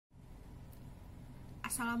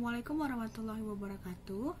Assalamualaikum warahmatullahi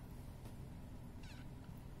wabarakatuh.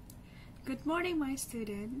 Good morning, my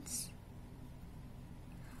students.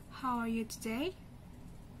 How are you today?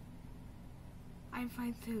 I'm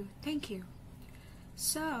fine too, thank you.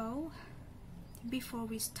 So, before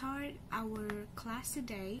we start our class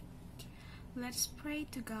today, let's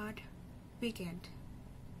pray to God. Begin.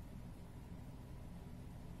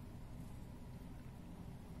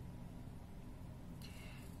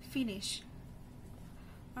 Finish.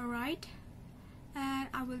 Alright, and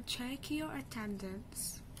I will check your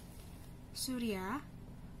attendance. Surya,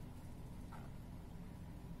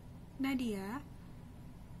 Nadia,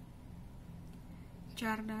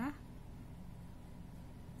 Jarna,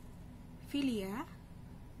 Filia.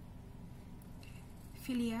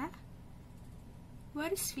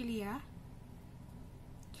 Where is Filia?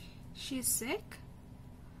 She's sick?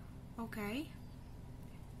 Okay.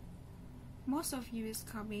 Most of you is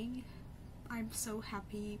coming. I'm so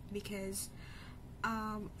happy because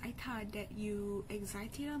I thought that you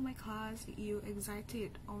excited on my class, you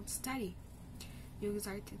excited on study, you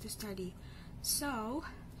excited to study. So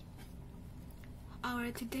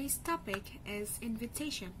our today's topic is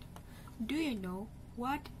invitation. Do you know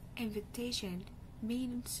what invitation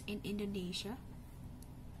means in Indonesia?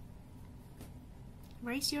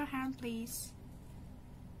 Raise your hand, please.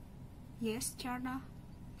 Yes, Charna?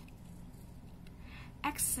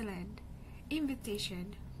 Excellent.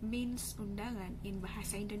 Invitation means undangan in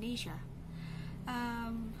bahasa Indonesia.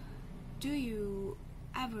 Do you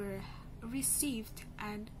ever received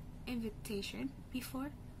an invitation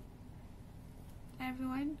before?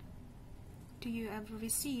 Everyone, do you ever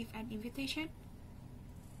receive an invitation?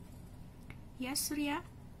 Yes, Surya?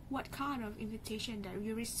 What kind of invitation that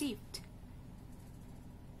you received?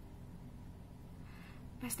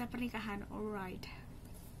 Pesta pernikahan, alright.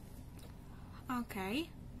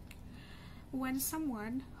 Okay. When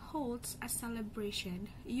someone holds a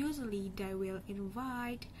celebration, usually they will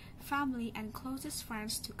invite family and closest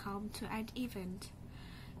friends to come to an event.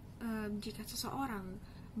 Jika seseorang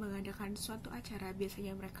mengadakan suatu acara,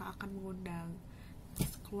 biasanya mereka akan mengundang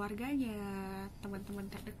keluarganya,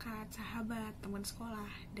 teman-teman terdekat, sahabat, teman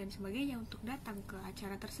sekolah, dan sebagainya untuk datang ke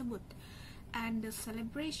acara tersebut. And the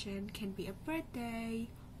celebration can be a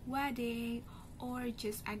birthday, wedding, or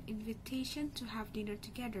just an invitation to have dinner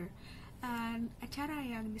together. Dan acara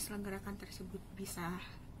yang diselenggarakan tersebut bisa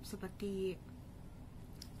seperti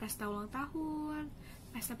pesta ulang tahun,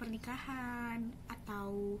 pesta pernikahan,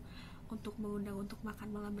 atau untuk mengundang untuk makan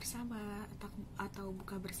malam bersama atau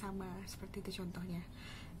buka bersama, seperti itu contohnya.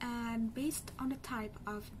 And based on the type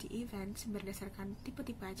of the event, berdasarkan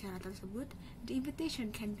tipe-tipe acara tersebut, the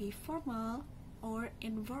invitation can be formal or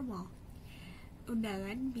informal.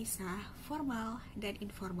 Undangan bisa formal dan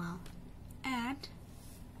informal. And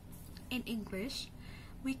in English,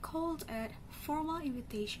 we called it formal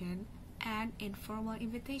invitation and informal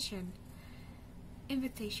invitation.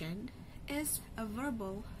 Invitation is a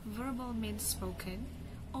verbal means spoken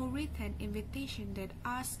or written invitation that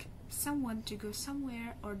asks someone to go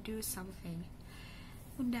somewhere or do something.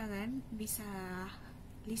 Undangan bisa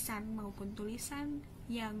lisan maupun tulisan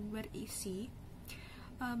yang berisi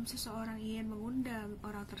seseorang ingin mengundang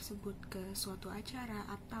orang tersebut ke suatu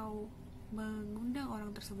acara atau mengundang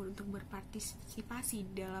orang tersebut untuk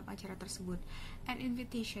berpartisipasi dalam acara tersebut. An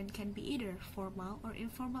invitation can be either formal or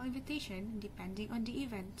informal invitation depending on the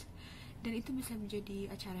event. Dan itu bisa menjadi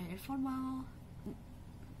acara yang informal.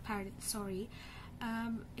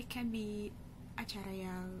 It can be acara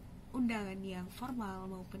yang undangan yang formal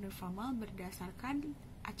maupun informal berdasarkan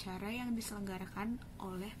acara yang diselenggarakan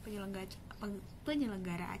oleh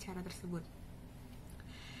penyelenggara acara tersebut.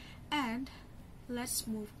 And let's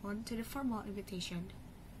move on to the formal invitation.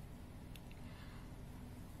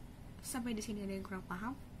 Sampai di sini ada yang kurang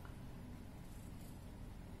paham?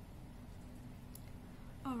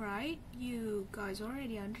 Alright, you guys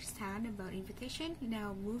already understand about invitation.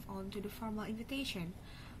 Now move on to the formal invitation.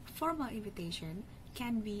 Formal invitation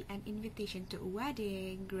can be an invitation to a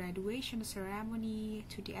wedding, graduation ceremony,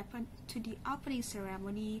 to the opening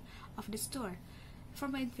ceremony of the store.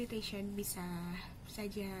 Formal invitation bisa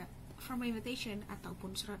saja formal invitation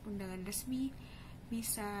ataupun surat undangan resmi,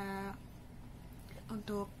 bisa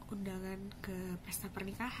untuk undangan ke pesta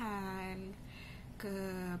pernikahan, ke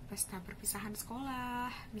pesta perpisahan sekolah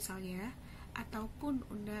misalnya, ataupun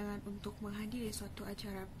undangan untuk menghadiri suatu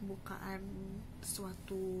acara pembukaan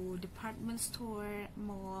suatu department store,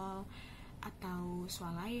 mall, atau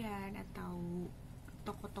swalayan, atau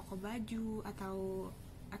toko-toko baju, atau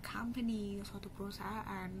a company, suatu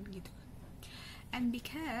perusahaan gitu. And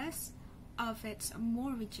because of its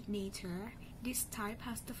more rigid nature, This type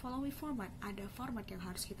has the following format. Ada format yang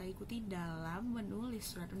harus kita ikuti dalam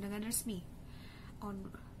menulis surat undangan resmi. On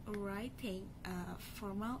writing a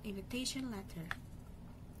formal invitation letter.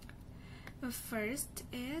 The first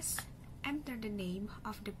is enter the name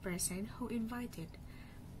of the person who invited.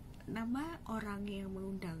 Nama orang yang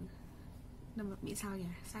mengundang.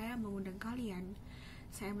 Misalnya, saya mengundang kalian.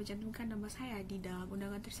 Saya mencantumkan nama saya di dalam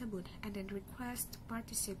undangan tersebut, and then request to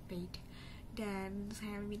participate. Dan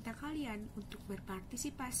saya meminta kalian untuk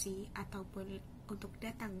berpartisipasi ataupun untuk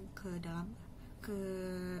datang ke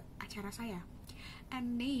acara saya.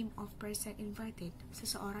 And name of person invited,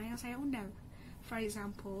 seseorang yang saya undang. For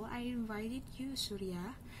example, I invited you,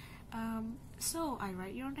 Surya. So I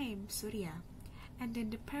write your name, Surya. And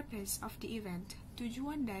then the purpose of the event,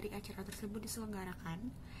 tujuan dari acara tersebut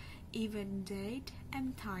diselenggarakan, event date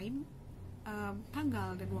and time,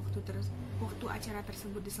 tanggal dan waktu acara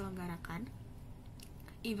tersebut diselenggarakan,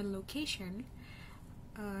 event location,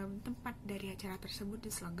 tempat dari acara tersebut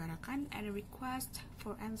diselenggarakan, and request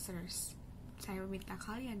for answers. Saya meminta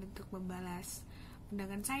kalian untuk membalas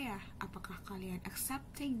undangan saya. Apakah kalian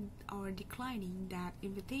accepting or declining that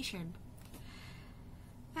invitation?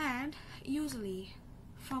 And usually,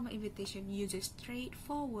 formal invitation uses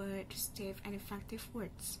straightforward, stiff, and effective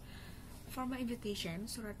words. Formal invitation,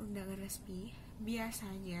 surat undangan resmi,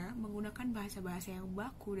 biasanya menggunakan bahasa-bahasa yang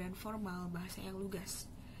baku dan formal, bahasa yang lugas.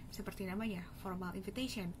 Seperti namanya, formal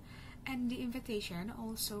invitation. And the invitation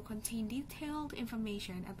also contain detailed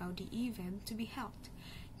information about the event to be held.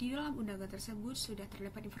 Di dalam undangan tersebut sudah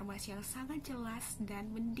terdapat informasi yang sangat jelas dan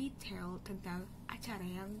mendetail tentang acara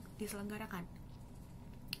yang diselenggarakan.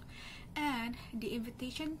 And the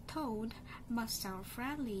invitation tone must sound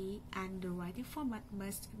friendly, and the writing format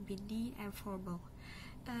must be neat and formal.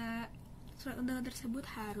 Surat undangan tersebut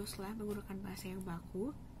haruslah menggunakan bahasa yang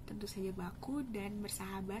baku, tentu saja baku dan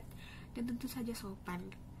bersahabat, dan tentu saja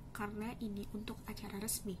sopan, karena ini untuk acara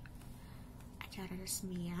resmi. Acara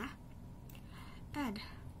resmi ya. And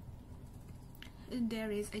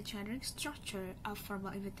there is a generic structure of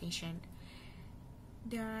formal invitation.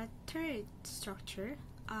 There are third structure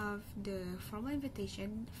of the formal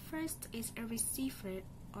invitation. First is a receiver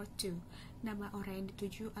or two, nama orang yang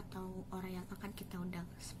dituju atau orang yang akan kita undang,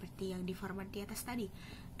 seperti yang di format di atas tadi.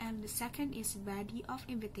 And the second is body of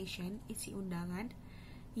invitation, isi undangan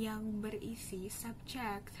yang berisi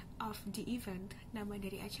subject of the event, nama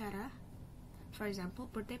dari acara. For example,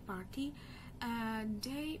 birthday party,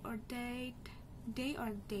 day or date,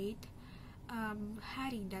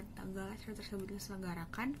 hari dan tanggal acara tersebut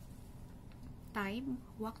diselenggarakan, time,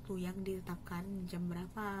 waktu yang ditetapkan, jam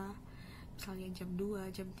berapa, misalnya jam 2,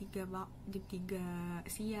 jam 3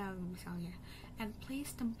 siang misalnya. And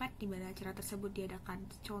place, tempat di mana acara tersebut diadakan,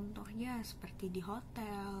 contohnya seperti di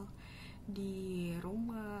hotel, di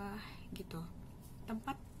rumah gitu.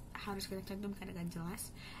 Tempat harus kita cantumkan dengan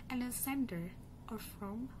jelas. And the sender or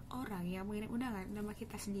from, orang yang mengirim undangan, nama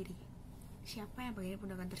kita sendiri, siapa yang mengirim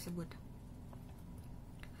undangan tersebut.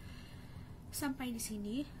 Sampai di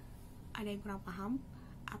sini ada yang kurang paham?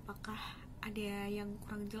 Apakah ada yang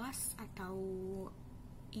kurang jelas atau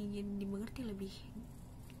ingin dimengerti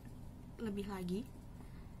lebih lagi?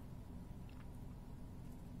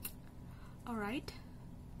 Alright,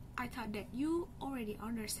 I thought that you already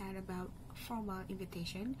understand about formal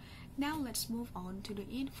invitation. Now let's move on to the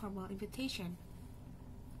informal invitation.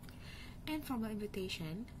 Informal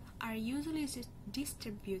invitation are usually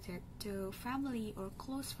distributed to family or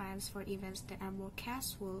close friends for events that are more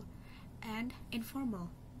casual and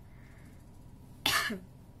informal.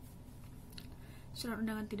 Surat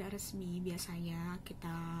undangan tidak resmi biasanya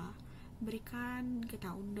kita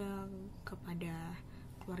undang kepada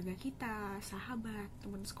keluarga kita, sahabat,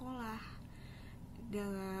 teman sekolah,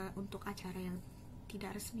 untuk acara yang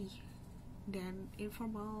tidak resmi dan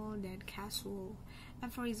informal dan casual.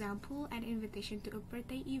 And for example, an invitation to a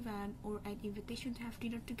birthday event or an invitation to have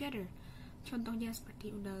dinner together. Contohnya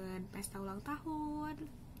seperti undangan pesta ulang tahun,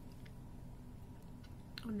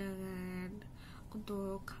 undangan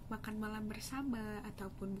untuk makan malam bersama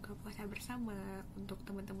ataupun buka puasa bersama untuk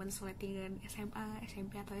teman-teman seletingan SMA,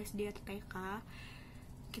 SMP atau SD atau TK.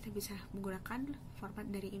 Kita bisa menggunakan format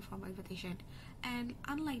dari informal invitation. And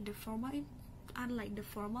unlike the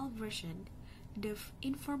formal version, the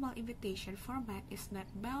informal invitation format is not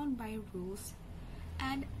bound by rules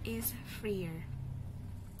and is freer.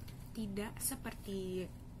 Tidak seperti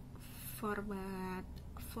formal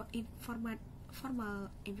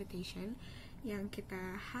invitation yang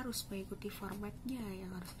kita harus mengikuti formatnya,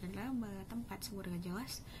 yang harus ada nama, tempat, semua dengan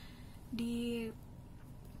jelas. Di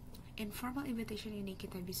informal invitation ini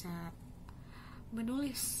kita bisa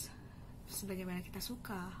menulis sebagaimana kita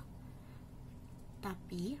suka,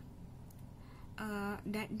 Tapi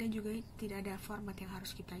dan juga tidak ada format yang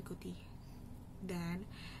harus kita ikuti. Dan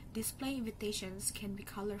display invitations can be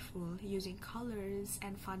colorful using colors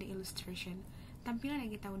and funny illustration. Tampilan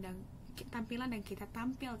yang kita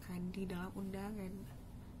tampilkan di dalam undangan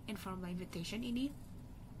informal invitation ini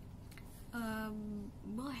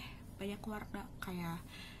boleh banyak warna, kayak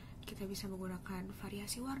kita bisa menggunakan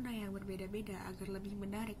variasi warna yang berbeda-beda agar lebih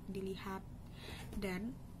menarik dilihat,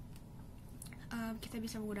 dan kita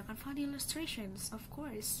bisa menggunakan funny illustrations, of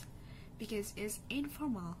course, because it's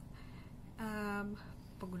informal.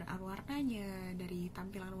 Penggunaan warnanya, dari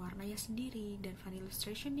tampilan warnanya sendiri dan funny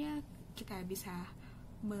illustrationnya, kita bisa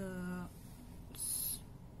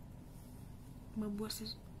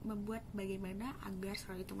membuat bagaimana agar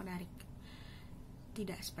selalu itu menarik.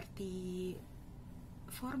 Tidak seperti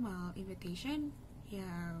formal invitation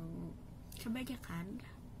yang kebanyakan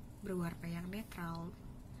berwarna yang netral,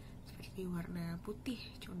 seperti warna putih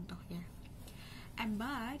contohnya.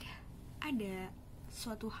 But ada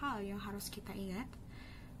suatu hal yang harus kita ingat.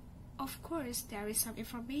 Of course, there is some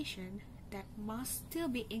information that must still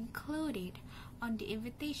be included on the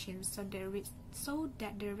invitation so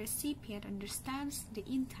that the recipient understands the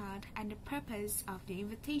intent and the purpose of the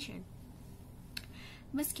invitation.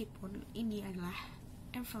 Meskipun ini adalah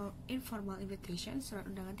informal invitation, surat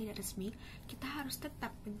undangan tidak resmi, kita harus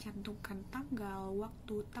tetap mencantumkan tanggal,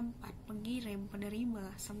 waktu, tempat, pengirim,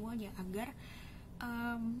 penerima, semuanya agar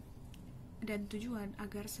dan tujuan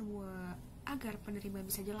agar penerima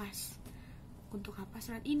bisa jelas untuk apa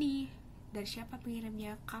surat ini, dari siapa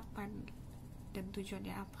pengirimnya, kapan, dan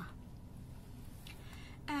tujuannya apa.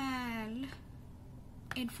 And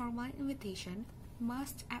informal invitation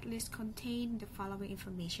must at least contain the following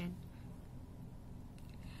information.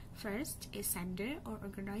 First is sender or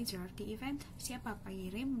organizer of the event. Siapa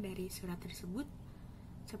pengirim dari surat tersebut?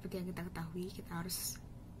 Seperti yang kita ketahui, kita harus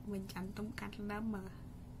mencantumkan nama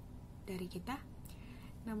dari kita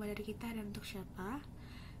dan untuk siapa.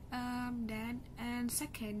 And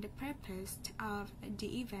second, the purpose of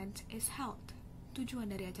the event is held.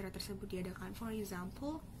 Tujuan dari acara tersebut diadakan. For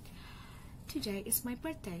example, today is my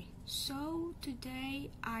birthday, so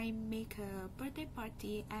today I make a birthday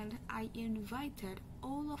party and I invited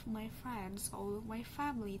all of my friends, all of my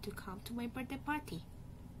family to come to my birthday party.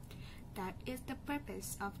 That is the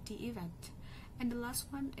purpose of the event. And the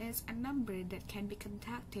last one is a number that can be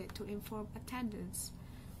contacted to inform attendance.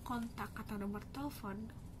 Kontak atau nomor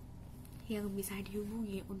telepon yang bisa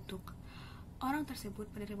dihubungi untuk orang tersebut,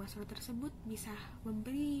 penerima surat tersebut, bisa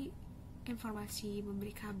memberi informasi,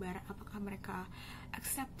 memberi kabar apakah mereka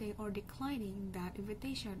accepting or declining that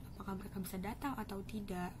invitation, apakah mereka bisa datang atau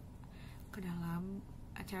tidak ke dalam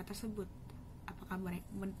acara tersebut, apakah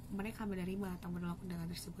mereka menerima atau menolak undangan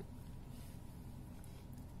tersebut.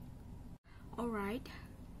 Alright,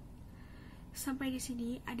 sampai di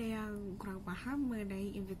sini ada yang kurang paham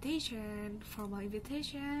mengenai invitation, formal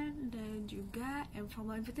invitation, dan juga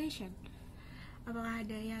informal invitation. Apakah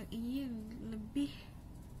ada yang ingin lebih,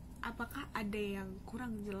 apakah ada yang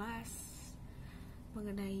kurang jelas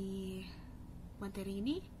mengenai materi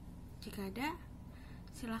ini? Jika ada,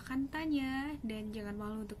 silahkan tanya dan jangan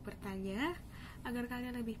malu untuk bertanya agar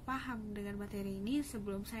kalian lebih paham dengan materi ini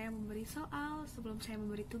sebelum saya memberi soal, sebelum saya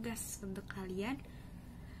memberi tugas untuk kalian.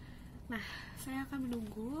 Nah, saya akan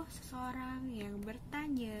menunggu seseorang yang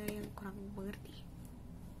bertanya yang kurang mengerti.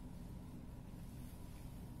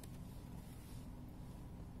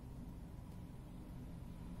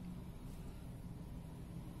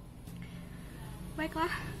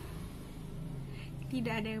 Baiklah,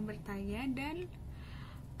 tidak ada yang bertanya, dan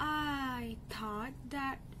I thought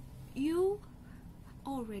that you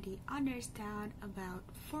already understand about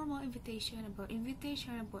formal invitation, about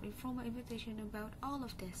informal invitation, about all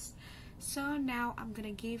of this. So now I'm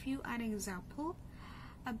gonna give you an example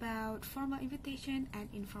about formal invitation and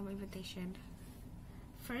informal invitation.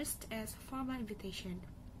 First is formal invitation.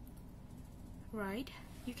 Right,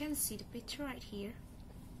 you can see the picture right here.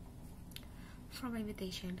 Formal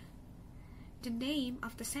invitation. The name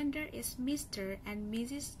of the sender is Mr. and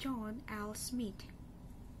Mrs. John L. Smith,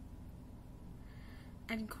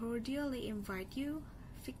 and cordially invite you,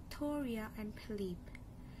 Victoria and Philippe,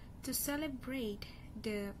 to celebrate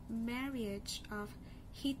the marriage of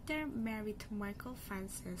Heather married to Michael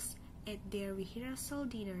Francis at their rehearsal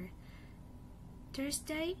dinner,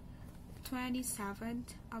 Thursday,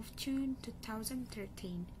 27th of June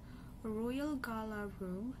 2013, Royal Gala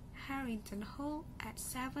Room, Harrington Hall at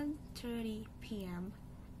 7:30 p.m.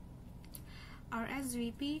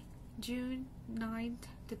 RSVP, June 9th,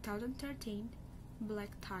 2013,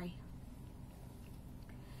 black tie.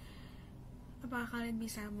 Apakah kalian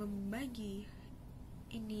bisa membagi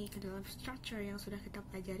ini ke dalam structure yang sudah kita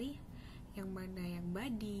pelajari, yang mana yang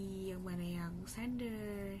body, yang mana yang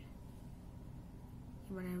sender,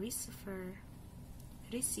 yang mana receiver.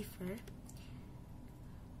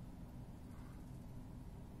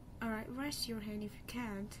 Alright, raise your hand if you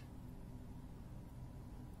can't.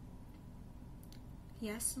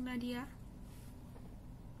 Yes, Nadia?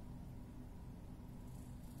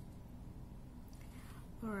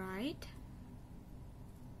 Alright.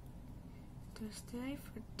 Thursday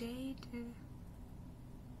for date.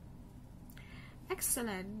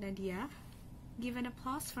 Excellent, Nadia. Give an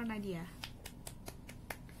applause for Nadia.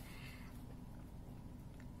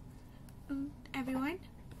 Everyone,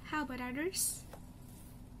 how about others?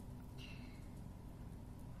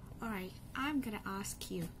 Alright, I'm gonna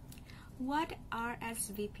ask you, what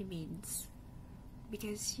RSVP means?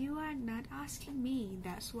 Because you are not asking me,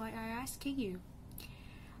 that's why I'm asking you.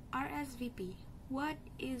 RSVP, what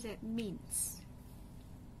is it means?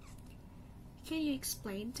 Can you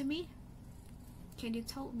explain to me? Can you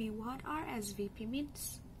tell me what RSVP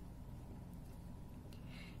means?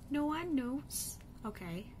 No one knows?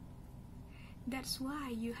 Okay. That's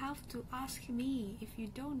why you have to ask me if you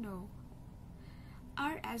don't know.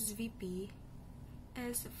 RSVP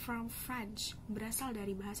is from French, berasal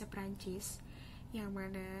dari bahasa Prancis, yang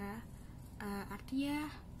mana artinya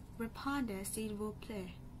répondez s'il vous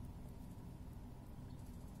plaît.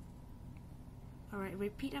 Alright,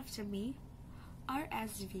 repeat after me.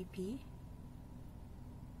 RSVP,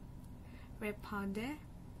 répondez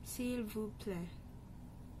s'il vous plaît.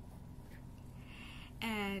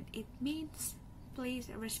 And it means please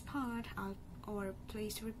respond or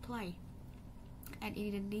please reply. And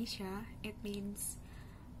in Indonesia, it means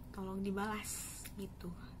tolong dibalas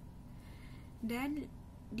gitu. Dan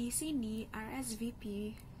di sini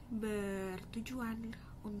RSVP bertujuan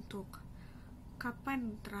untuk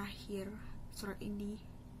kapan terakhir surat ini,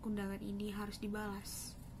 undangan ini harus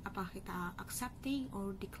dibalas. Apakah kita accepting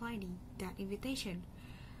or declining that invitation?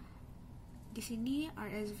 Di sini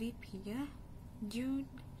RSVP-nya June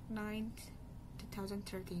 9th,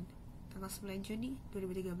 2013, tanggal 9 Juni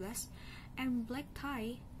 2013. And black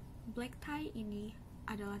tie ini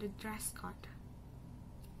adalah the dress code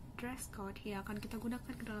yang akan kita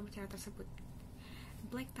gunakan ke dalam acara tersebut.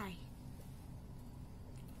 Black tie.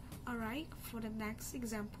 Alright, for the next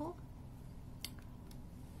example,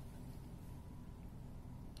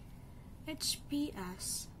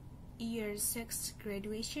 HPS Year 6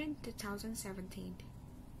 Graduation 2017.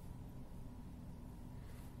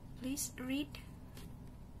 Please read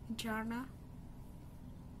Jarna.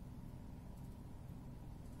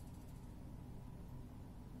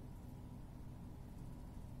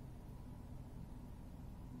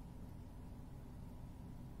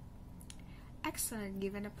 Excellent,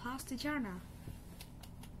 give an applause to Jarna.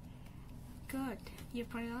 Good, your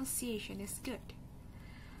pronunciation is good.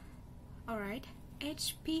 Alright,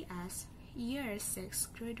 HPS Year 6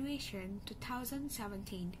 Graduation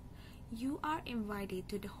 2017. You are invited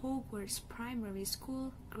to the Hogwarts Primary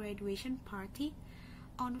School graduation party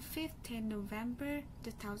on 15 November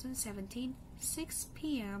 2017, 6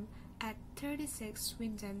 p.m. at 36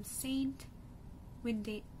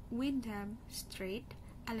 Wyndham Street,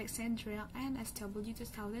 Alexandria, NSW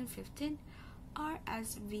 2015,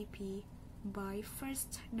 RSVP by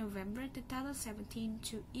 1st November 2017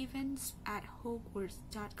 to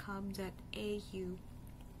events@hogwarts.com.au.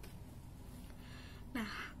 Nah,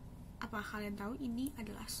 apa kalian tahu ini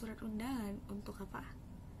adalah surat undangan untuk apa?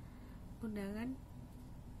 Undangan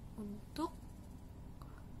untuk,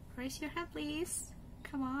 raise your hand please.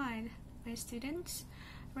 Come on, my students,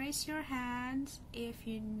 raise your hands if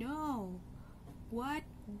you know what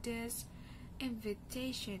this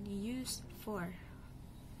invitation used for.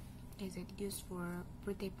 Is it used for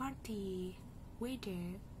birthday party,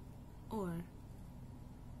 wedding, or?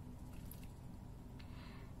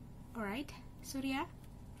 Alright, Surya,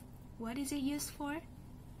 what is it used for?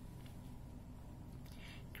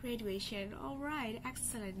 Graduation. Alright,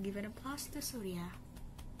 excellent. Give an applause to Surya.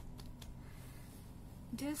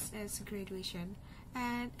 This is graduation,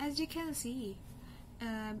 and as you can see,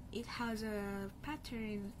 it has a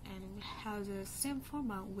pattern and has a same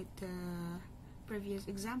format with the previous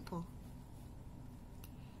example,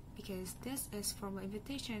 because this is formal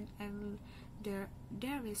invitation and there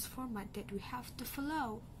is format that we have to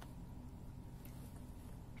follow.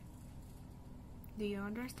 Do you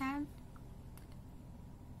understand?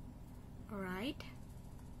 Alright,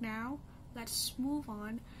 now let's move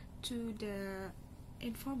on to the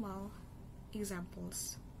informal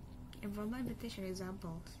examples, informal invitation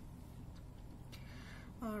examples.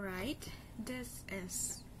 Alright, this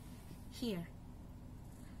is here.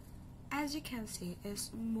 as you can see,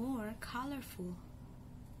 is more colorful.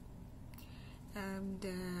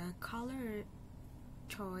 The color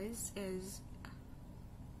choice is,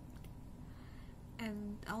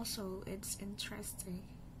 and also it's interesting.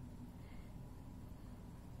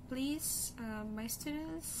 Please, my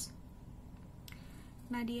students,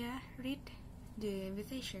 Nadia, read the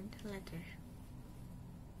invitation letter.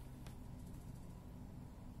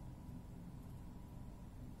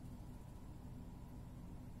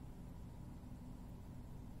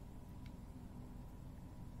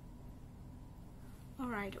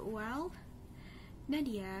 Alright, well,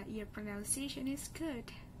 Nadia, your pronunciation is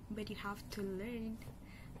good, but you have to learn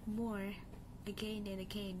more again and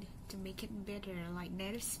again to make it better like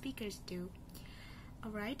native speakers do.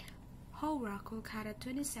 Alright, Ho Rahul Kara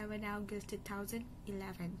 27 August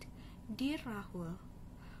 2011. Dear Rahul,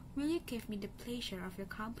 will you give me the pleasure of your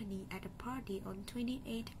company at a party on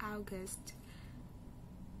 28 August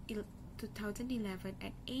 2011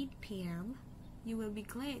 at 8 p.m.? You will be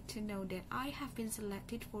glad to know that I have been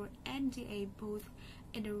selected for NDA both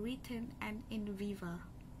in the written and in viva.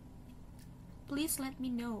 Please let me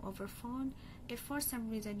know over phone if for some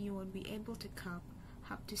reason you won't be able to come.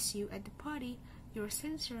 Hope to see you at the party. Yours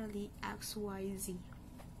sincerely, XYZ.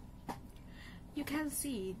 You can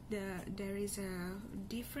see there is a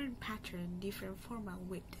different pattern, different format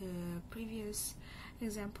with the previous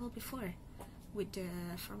example before, with the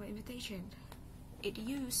formal invitation. It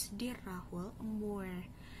used Dear Rahul, more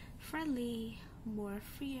friendly, more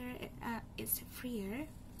freer, it's freer,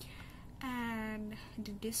 and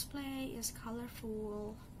the display is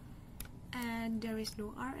colorful, and there is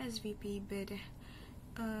no RSVP, but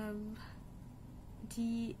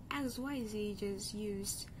the XYZ just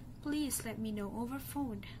used please let me know over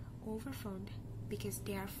phone, because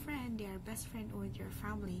they are friend, they are best friend or your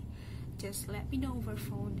family. Just let me know over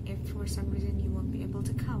phone if for some reason you won't be able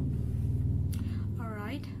to come.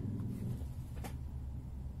 Alright,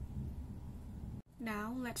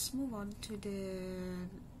 now let's move on to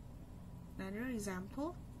another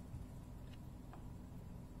example.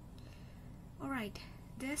 Alright,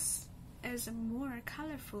 this is more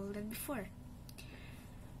colorful than before.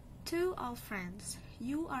 To all friends,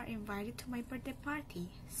 you are invited to my birthday party,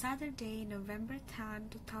 Saturday, November 10,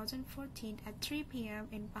 2014 at 3 p.m.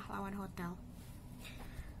 in Pahlawan Hotel.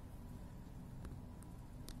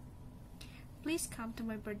 Please come to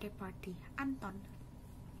my birthday party, Anton.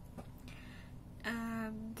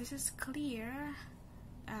 This is clear.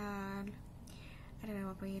 Ada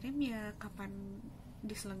nama pengirimnya, kapan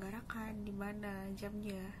diselenggarakan, di mana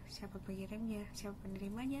jamnya, siapa pengirimnya, siapa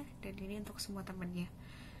penerimanya, dan ini untuk semua temannya.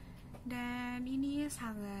 Dan ini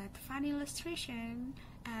sangat fun illustration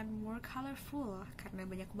and more colorful karena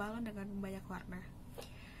banyak balon dengan banyak warna.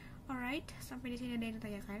 Alright, sampai di sini ada yang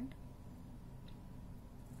ditanyakan?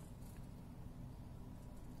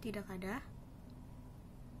 Tidak ada.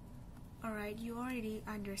 Alright, you already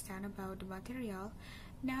understand about the material.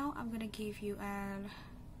 Now I'm gonna give you an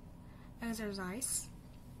exercise.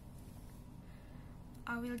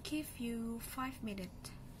 I will give you 5 minutes.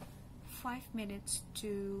 5 minutes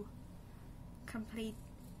to complete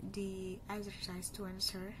the exercise, to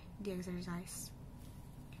answer the exercise.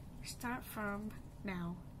 Start from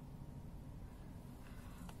now.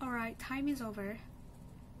 Alright, time is over.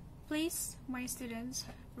 Please, my students,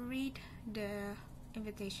 read the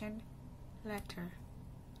invitation letter.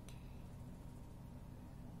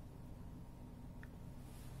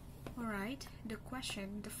 Alright, the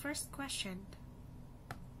first question.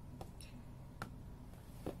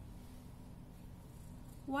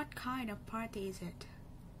 What kind of party is it?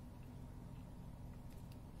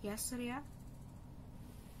 Yes, Surya?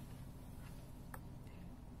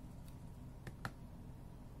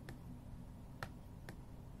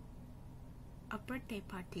 A birthday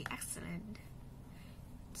party, excellent.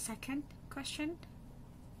 Second question,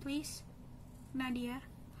 please, Nadia.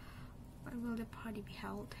 When will the party be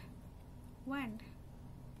held? When?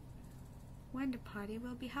 When the party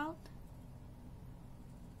will be held?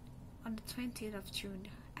 On the 20th of June.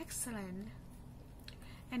 Excellent.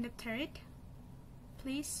 And the third,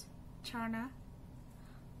 please, Charna.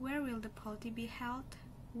 Where will the party be held?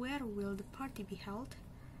 Where will the party be held?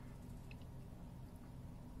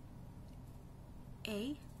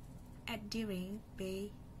 A. At Deering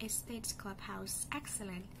Bay Estates Clubhouse.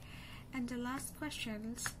 Excellent. And the last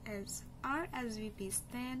question is RSVP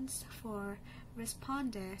stands for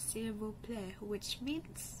Répondez s'il vous plaît, which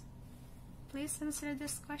means, please answer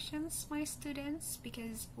these questions, my students,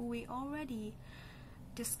 because we already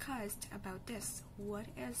discussed about this. What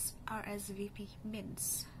is RSVP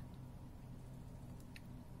means?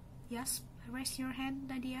 Yes, raise your hand,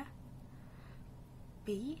 Nadia.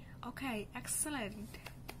 B. Okay, excellent.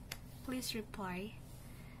 Please reply.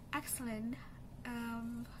 Excellent.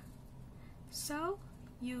 So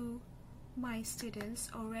you, my students,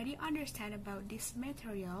 already understand about this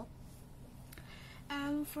material.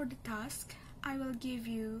 For the task, I will give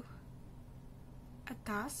you a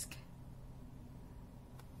task.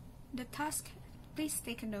 The task, please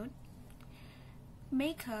take a note.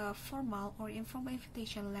 Make a formal or informal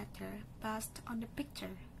invitation letter based on the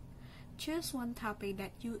picture. Choose one topic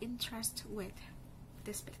that you interest with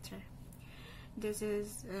this picture. This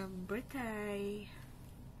is birthday,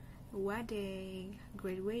 wedding,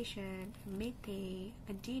 graduation, meeting,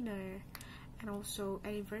 a dinner, and also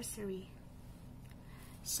anniversary.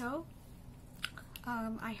 So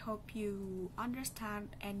I hope you understand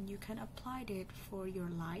and you can apply it for your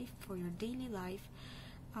life, for your daily life.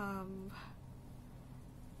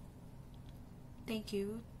 Thank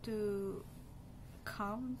you to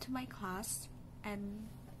come to my class and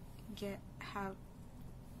have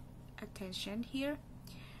attention here.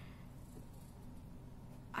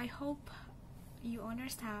 I hope you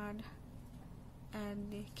understand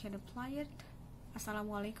and can apply it.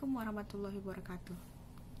 Assalamualaikum warahmatullahi wabarakatuh.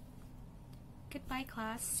 Goodbye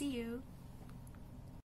class, see you.